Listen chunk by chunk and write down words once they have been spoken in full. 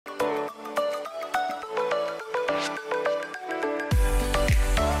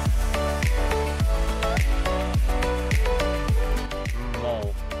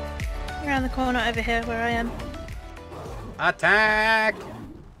corner over here where I am. Attack!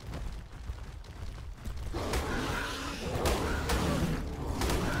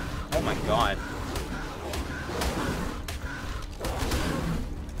 Oh my god.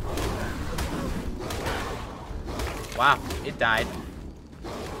 Wow, it died.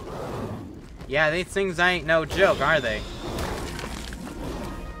 Yeah, these things ain't no joke, are they?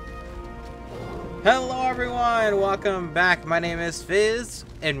 Hello everyone, welcome back. My name is Fizz,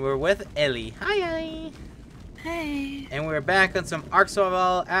 and we're with Ellie. Hi Ellie! Hey! And we're back on some ARK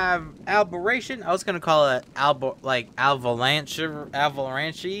Survival Aberration. I was gonna call it Avalanche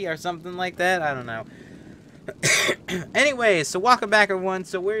or something like that. I don't know. Anyways, so welcome back everyone.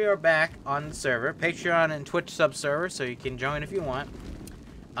 So we are back on the server, Patreon and Twitch sub server, so you can join if you want.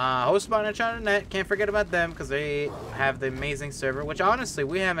 Hosted by Net, can't forget about them because they have the amazing server, which honestly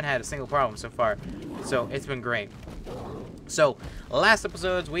we haven't had a single problem so far. So it's been great. So last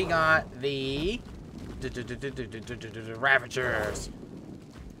episodes we got the Ravagers,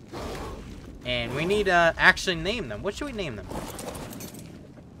 and we need to actually name them. What should we name them?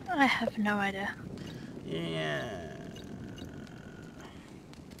 I have no idea. Yeah.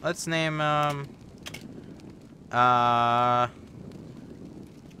 Let's name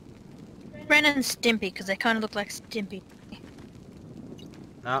Ren and Stimpy, because they kind of look like Stimpy.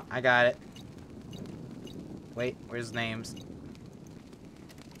 No, I got it. Wait, where's names?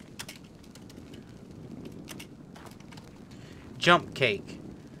 Jump cake.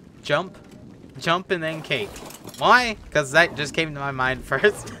 Jump, and then cake. Why? Because that just came to my mind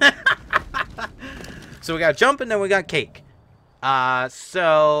first. So we got jump and then we got cake.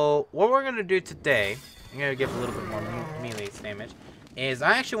 So what we're gonna do today, I'm gonna give a little bit more melee damage, is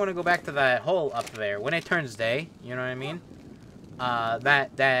I actually want to go back to that hole up there when it turns day. You know what I mean?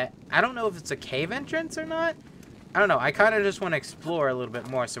 That I don't know if it's a cave entrance or not. I don't know. I kind of just want to explore a little bit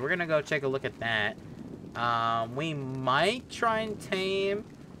more. So we're gonna go take a look at that. We might try and tame.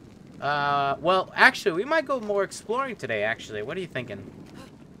 Well, actually, we might go more exploring today. Actually, what are you thinking?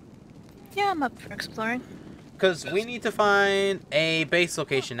 Yeah, I'm up for exploring. Because we need to find a base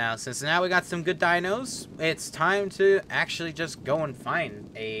location now. Since now we got some good dinos, it's time to actually just go and find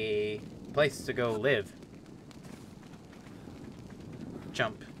a place to go live.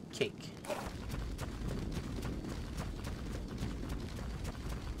 Jump cake.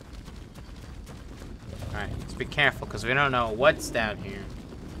 Alright, let's be careful because we don't know what's down here.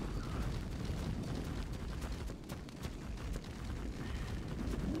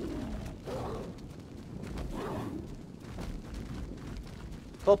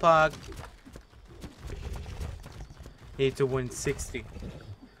 Full pog. It's a 160.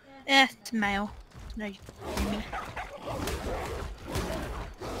 Yeah, it's male. No, you hear me.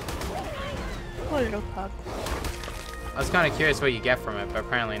 Poor little pug. I was kind of curious what you get from it, but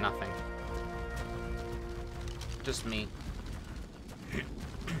apparently nothing. Just me.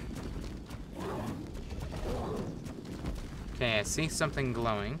 Okay, I see something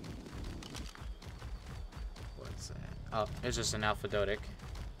glowing. What's that? Oh, it's just an alphadotic.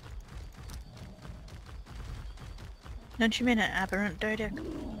 Don't you mean an aberrant dodic?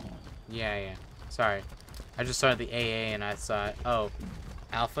 Yeah. Sorry. I just saw the AA and I thought, oh,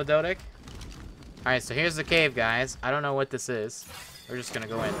 alphadotic? Alright, so here's the cave, guys. I don't know what this is. We're just gonna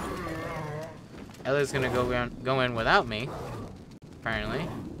go in. Ellie's gonna go in without me, apparently.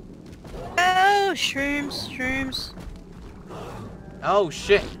 Oh, shrooms. Oh,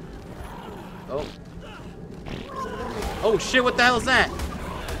 shit. Oh. Oh, shit, what the hell is that?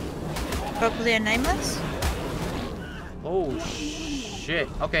 Probably a nameless? Oh, shit.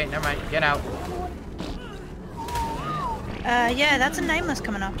 Okay, never mind. Get out. Yeah, that's a nameless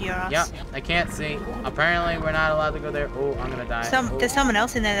coming after your ass. Yep, I can't see. Apparently, we're not allowed to go there. Oh, I'm gonna die. Oh. There's someone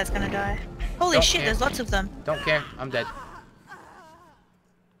else in there that's gonna die. Holy Don't shit, care. there's lots of them. Don't care. I'm dead.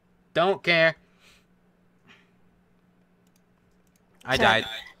 Don't care. I died.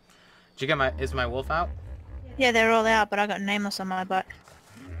 Did you get my... Is my wolf out? Yeah, they're all out, but I got nameless on my butt.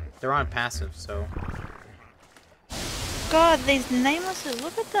 They're on passive, so... God, these namelesses,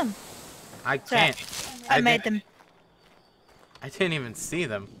 look at them. I can't. I made them. I didn't even see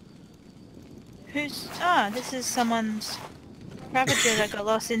them. Who's... Ah, this is someone's Ravager that got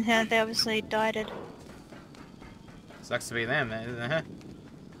lost in here. They obviously died it. Sucks to be them, isn't it?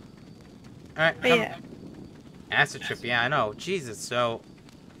 Alright, But yeah. Acid trip, yeah, I know. Jesus, so...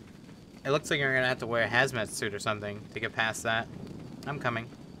 It looks like you're gonna have to wear a hazmat suit or something to get past that. I'm coming.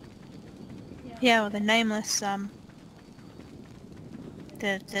 Yeah, well, the nameless,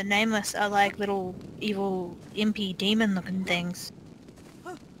 The nameless are like little evil, impy, demon-looking things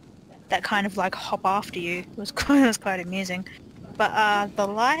that kind of like hop after you. It was quite amusing. But the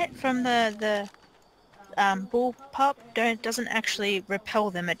light from the bull pup doesn't actually repel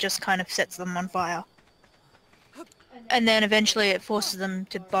them. It just kind of sets them on fire. And then eventually it forces them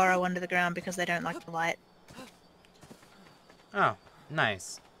to burrow under the ground because they don't like the light. Oh,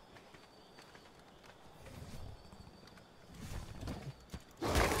 nice.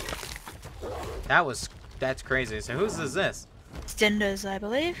 That's crazy. So whose is this? Stender's, I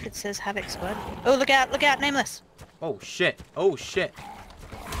believe. It says Havoc Squad. Oh, look out, Nameless! Oh shit, oh shit.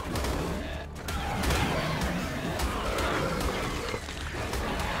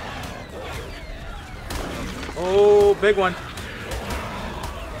 Oh, big one.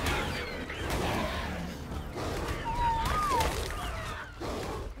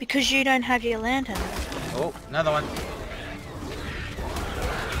 Because you don't have your lantern. Oh, another one.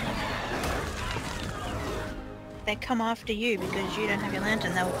 They come after you because you don't have your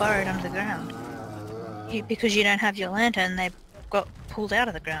lantern. They were burrowed under the ground. Because you don't have your lantern, they got pulled out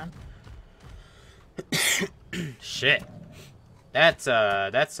of the ground. Shit. That's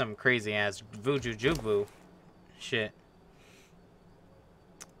some crazy ass voodoo shit.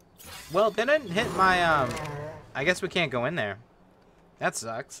 Well, they didn't hit my I guess we can't go in there. That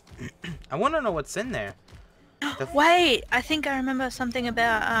sucks. I want to know what's in there. Wait, I think I remember something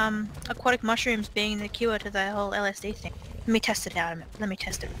about aquatic mushrooms being the cure to the whole LSD thing. Let me test it out. Let me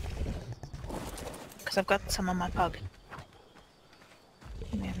test it. Because I've got some on my pug.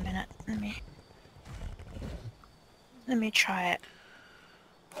 Give me a minute. Let me try it.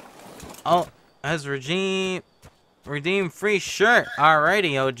 Oh, as redeem free shirt.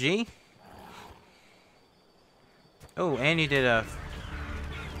 Alrighty, OG. Oh, and you did a.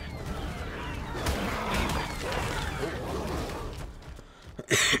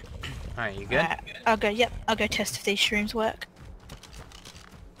 Alright, you good? I'll go test if these shrooms work.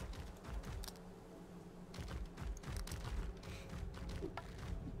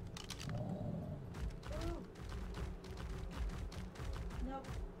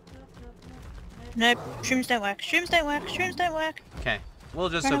 Nope, shrooms don't work. Shrooms don't work. Shrooms don't work. Okay, we'll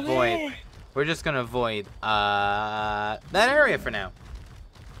just Run avoid. away. We're just gonna avoid that area for now.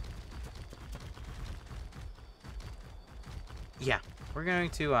 Yeah, we're going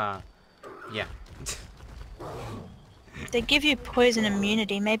to yeah. They give you poison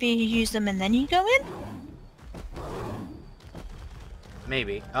immunity. Maybe you use them and then you go in?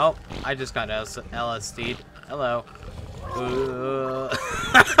 Maybe. Oh, I just got LSD'd. Hello.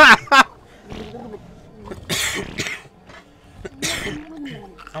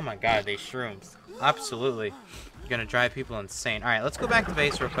 Oh my god, these shrooms. Absolutely. Gonna drive people insane. Alright, let's go back to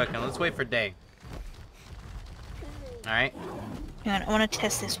base real quick and let's wait for day. Alright. Hang on, I want to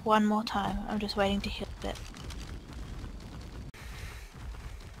test this one more time. I'm just waiting to heal a bit.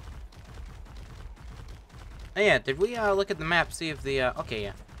 Oh yeah, did we look at the map, see if the okay,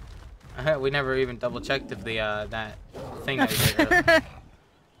 yeah. We never even double checked if the that thing that we did earlier.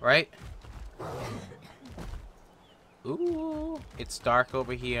 Right? Ooh, it's dark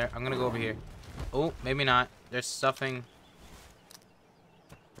over here. I'm gonna go over here. Oh, maybe not. There's stuffing.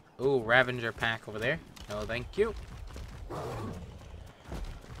 Ooh, Ravager pack over there. No, thank you.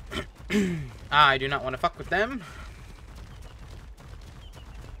 I do not want to fuck with them.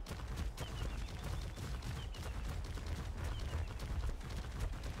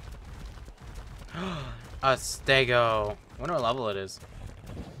 A stego. I wonder what level it is.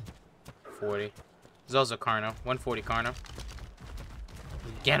 40. There's also Carno. 140 Carno.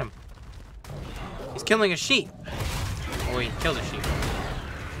 Get him. He's killing a sheep. Oh, he killed a sheep.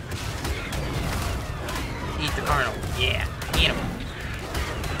 Eat the Carno. Yeah. Eat him.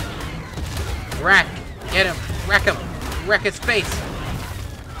 Wreck. Get him. Wreck him. Wreck his face.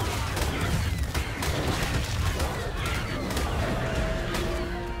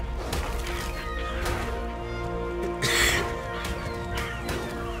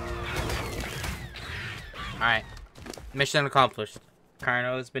 Alright. Mission accomplished.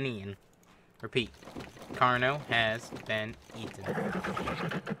 Carno has been eaten. Repeat. Carno has been eaten.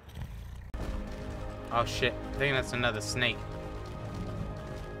 Oh shit. I think that's another snake.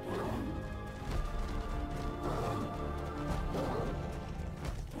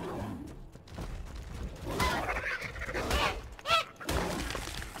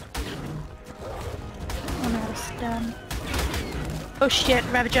 I'm out of stun. Oh shit,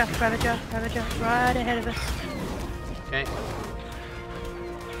 Ravager, Ravager, Ravager, right ahead of us. Okay.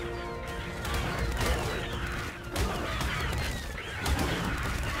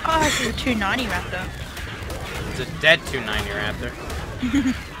 Oh, this is a 290 raptor. It's a dead 290 raptor.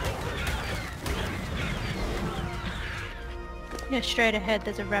 Yeah, straight ahead,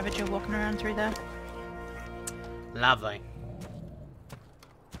 there's a Ravager walking around through there. Lovely.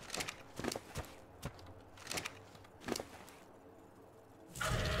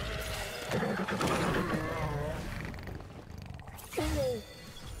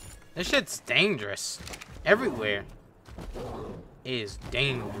 This shit's dangerous. Everywhere is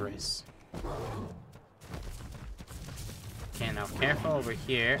dangerous. Okay, now careful over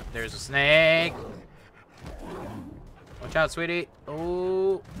here. There's a snake. Watch out, sweetie.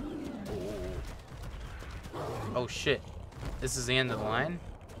 Oh. Oh, shit. This is the end of the line?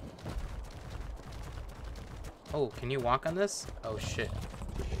 Oh, can you walk on this? Oh, shit.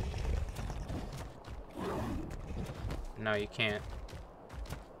 No, you can't.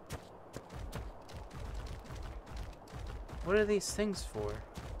 What are these things for?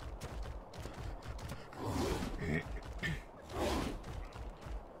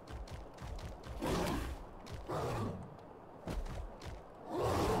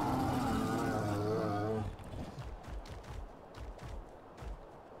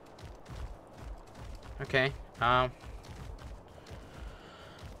 Okay,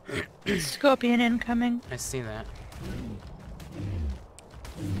 Scorpion incoming. I see that.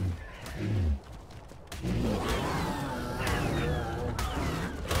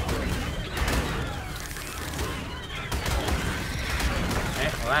 Okay,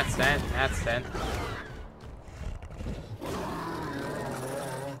 well that's dead. That's dead.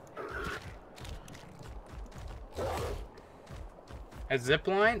 A zip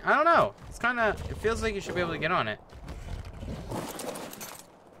line? I don't know. It's kind of. It feels like you should be able to get on it.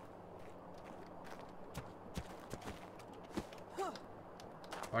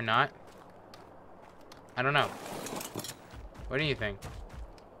 Or not. I don't know. What do you think?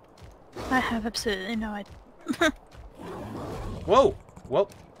 I have absolutely no idea. Whoa! Whoa!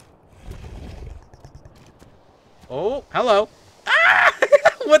 Oh, hello! Ah!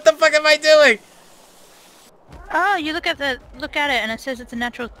 What the fuck am I doing? Oh, you look at it and it says it's a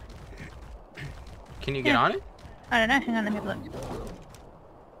natural. Can you get on it? I don't know. Hang on, let me have a look.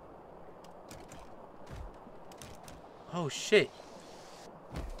 Oh shit!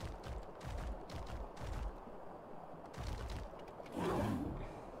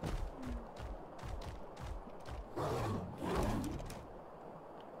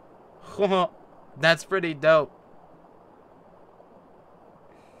 That's pretty dope.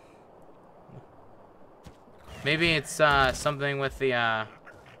 Maybe it's something with the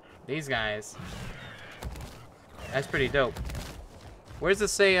these guys. That's pretty dope. Where's the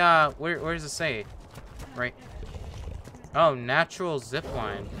say where's the say? Right. Oh, natural zip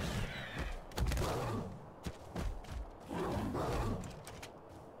line.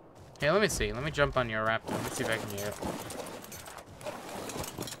 Hey, let me see. Let me jump on your raptor. Let me see if I can get it.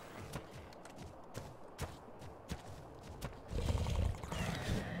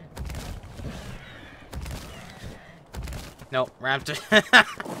 Nope, Raptor.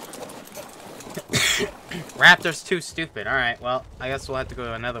 Raptor's too stupid. Alright, well, I guess we'll have to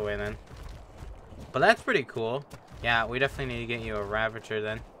go another way then. But that's pretty cool. Yeah, we definitely need to get you a Ravager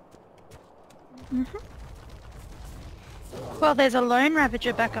then. Mm-hmm. Well, there's a lone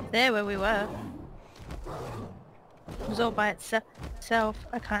Ravager back up there where we were. It was all by itself.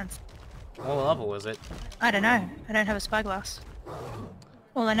 I can't... What level was it? I don't know. I don't have a spyglass.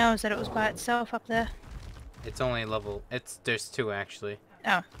 All I know is that it was by itself up there. It's only level... There's two, actually.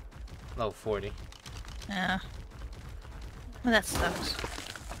 Oh. Level 40. Yeah. Well, that sucks.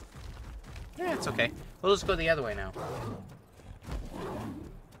 Yeah, it's okay. We'll just go the other way now.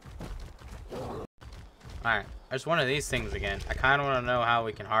 Alright. There's one of these things again. I kind of want to know how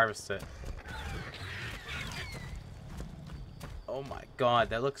we can harvest it. Oh my god,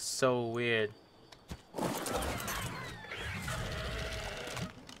 that looks so weird.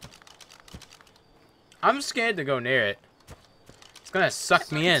 I'm scared to go near it. It's gonna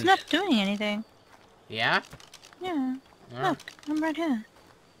suck me in. It's not doing anything. Yeah? Yeah. Oh. Look, I'm right here.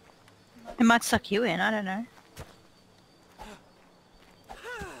 It might suck you in, I don't know.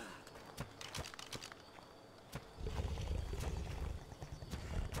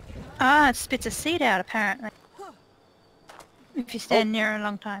 Ah, it spits a seed out apparently. If you stand near it a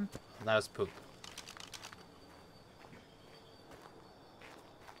long time. That was poop.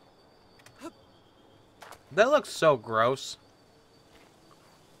 That looks so gross.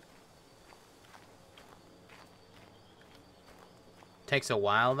 Takes a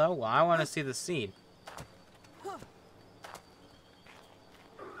while though? Well, I want to see the seed.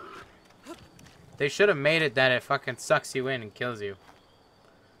 They should have made it that it fucking sucks you in and kills you.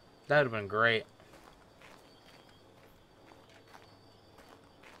 That would have been great.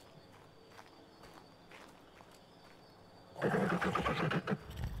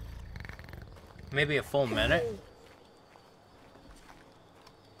 Maybe a full minute?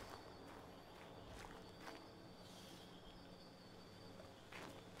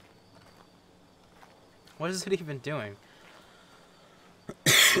 What is it even doing?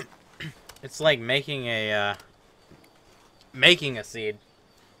 It's like making a seed.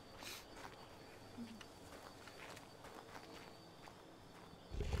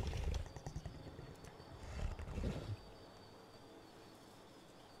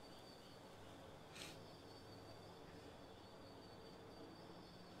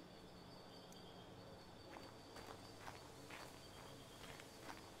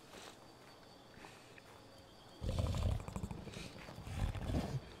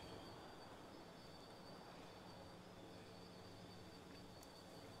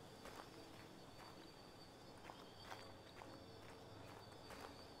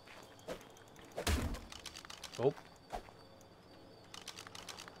 Oh.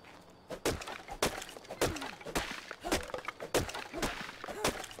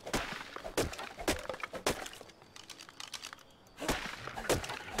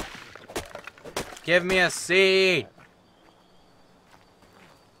 Give me a seed.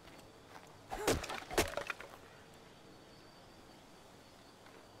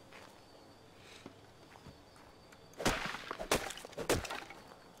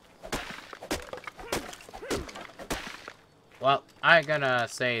 Well, I'm gonna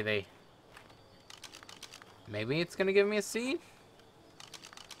say they... Maybe it's gonna give me a seed?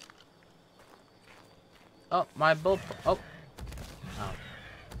 Oh, my bull... Oh. Oh.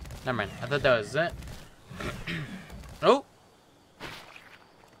 Never mind. I thought that was it. Oh!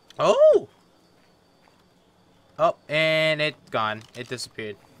 Oh! Oh, and it's gone. It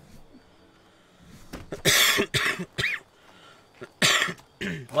disappeared.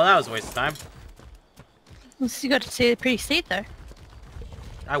 Well, that was a waste of time. Well, you got to see a pretty seed though.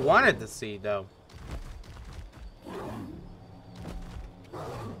 I wanted the seed, though.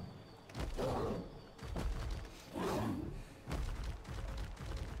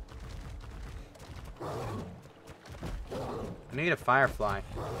 I need a firefly.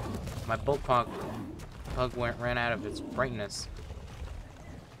 My bullpug ran out of its brightness.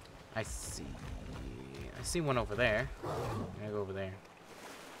 I see one over there. I'm gonna go over there.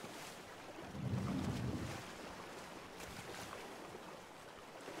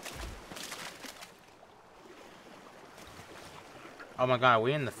 Oh my god, are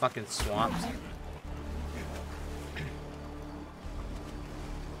we in the fucking swamps?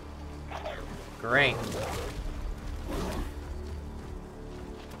 Great.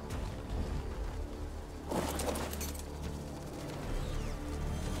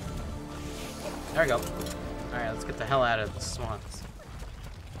 There we go. Alright, let's get the hell out of the swamps.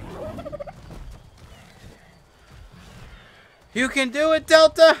 You can do it,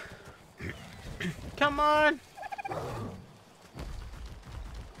 Delta! Come on!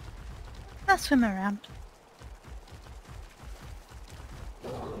 I'll swim around.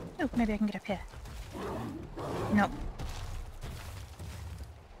 Oh, maybe I can get up here. Nope.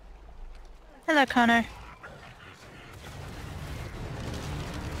 Hello, Connor.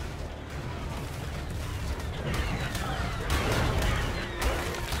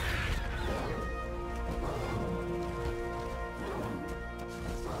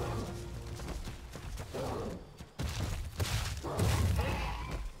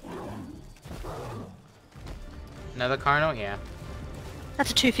 Another Carno? Yeah.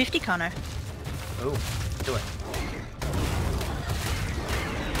 That's a 250 Connor. Ooh, do it.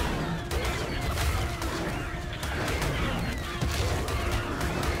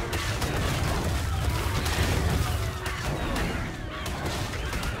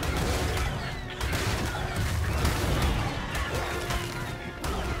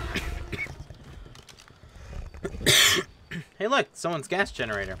 Hey look, someone's gas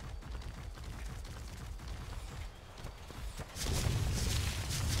generator.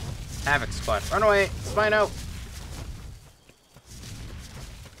 Havoc Squad. Run away! Spino!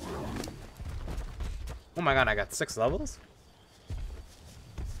 Oh my god, I got 6 levels?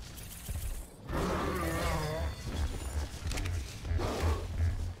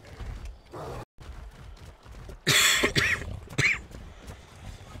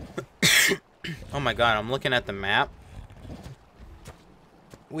 Oh my god, I'm looking at the map.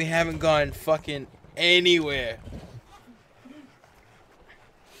 We haven't gone fucking anywhere.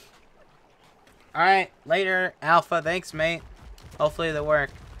 Alright, later, Alpha. Thanks, mate. Hopefully they work.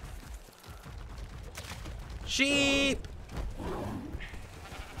 Sheep!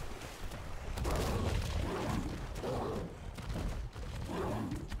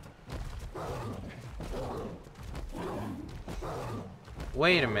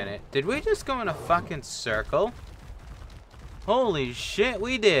 Wait a minute. Did we just go in a fucking circle? Holy shit,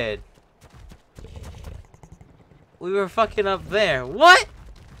 we did. We were fucking up there. What?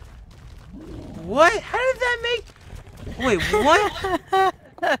 What? How did that make... Wait, what?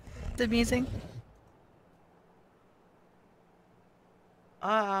 That's amusing.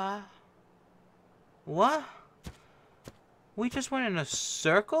 What? We just went in a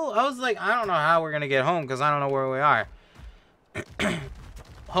circle? I was like, I don't know how we're gonna get home because I don't know where we are.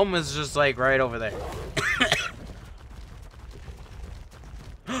 Home is just like right over there.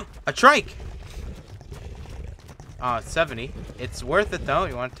 A trike! Oh, it's 70. It's worth it though.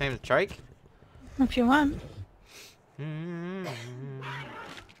 You want to tame the trike? If you want.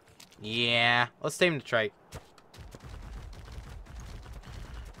 Yeah, let's tame the trike.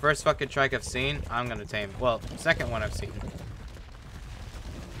 First fucking trike I've seen, I'm gonna tame. Well, second one I've seen.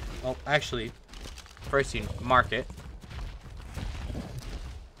 Well, actually, first you mark it.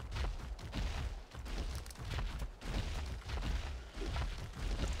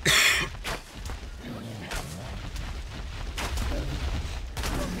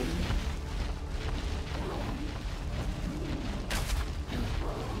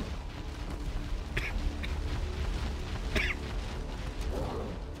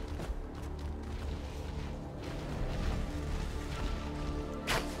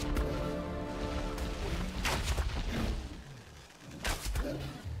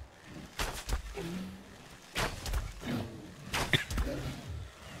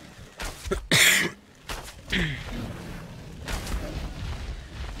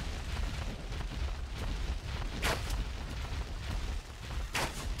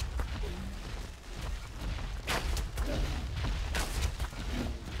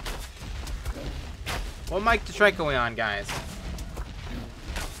 What mic the trike are we on, guys?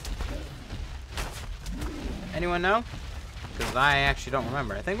 Anyone know? Because I actually don't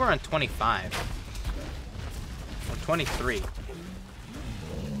remember. I think we're on 25. Or 23.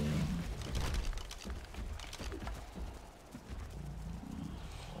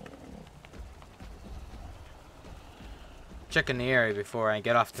 Checking the area before I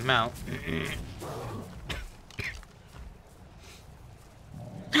get off the mount.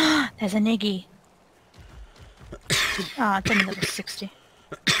 There's a niggy. Ah, it's only level 60.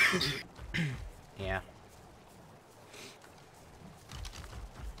 Yeah.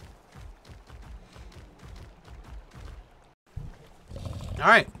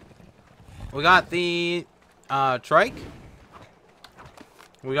 Alright. We got the trike.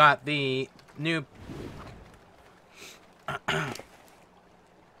 We got the new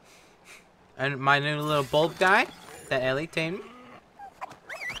and my new little bulb guy that Ellie tamed.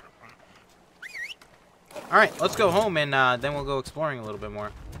 Alright, let's go home and then we'll go exploring a little bit more.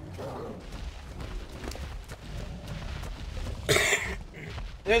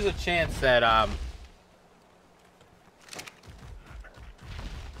 There's a chance that I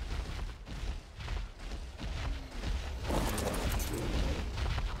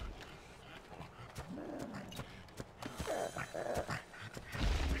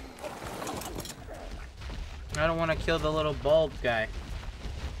don't want to kill the little bulb guy.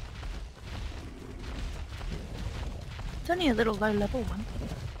 It's only a little low level one.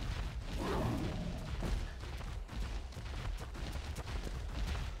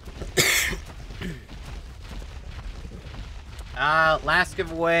 Last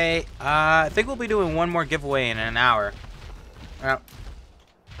giveaway. I think we'll be doing one more giveaway in an hour.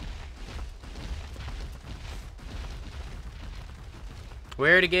 We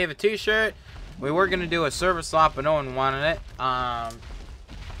already gave a t-shirt. We were gonna do a server slot, but no one wanted it. A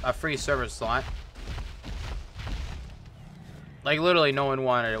free server slot. Like literally, no one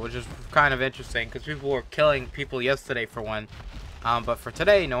wanted it, which is kind of interesting because people were killing people yesterday for one. But for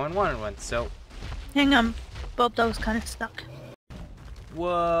today, no one wanted one. So. Hang on, Bob Dog's kind of stuck.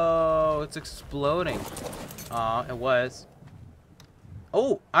 Whoa! It's exploding. Aw, it was.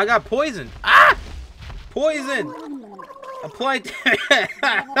 Oh, I got poisoned. Ah! Poison! Applied.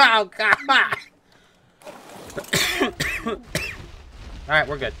 Oh god! Alright,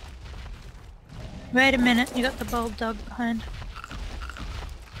 we're good. Wait a minute, you got the Bob Dog behind.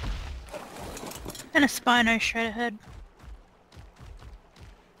 And a Spino straight ahead.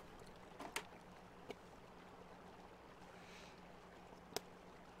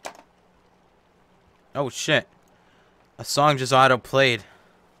 Oh shit. A song just auto-played.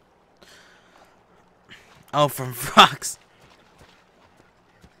 Oh, from Fox.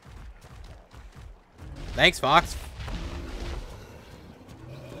 Thanks, Fox.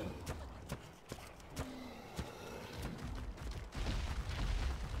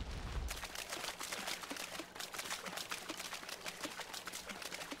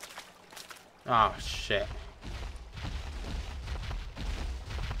 Oh shit.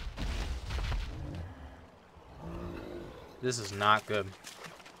 This is not good.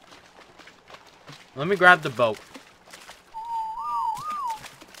 Let me grab the boat.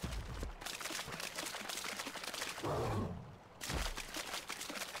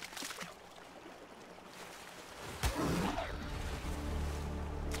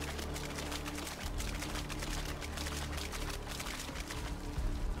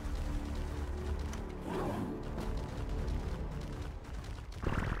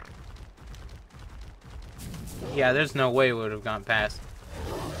 Yeah, there's no way we would have gone past.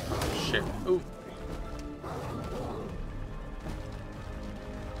 Shit. Ooh.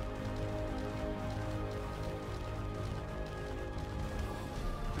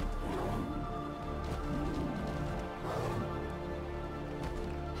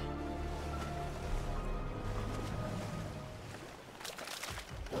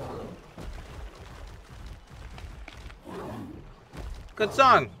 Good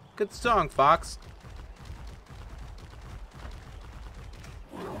song. Good song, Fox.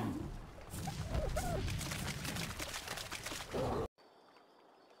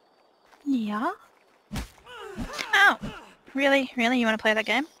 Yeah? Ow! Really? Really? You want to play that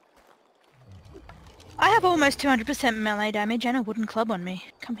game? I have almost 200% melee damage and a wooden club on me.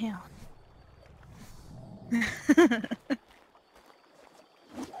 Come here.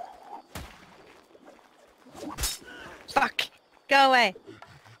 Fuck! Go away!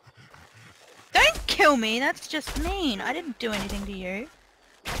 Don't kill me! That's just mean! I didn't do anything to you.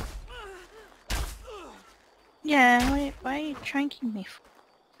 Yeah, why are you tranking me for?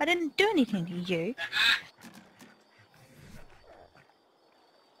 I didn't do anything to you.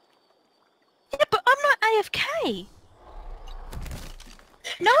 Yeah, but I'm not AFK!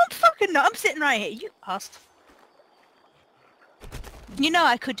 No, I'm fucking not. I'm sitting right here. You asked. You know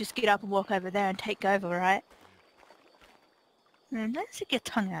I could just get up and walk over there and take over, right? Let's get your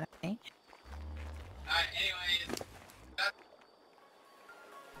tongue out of me. Alright, anyways.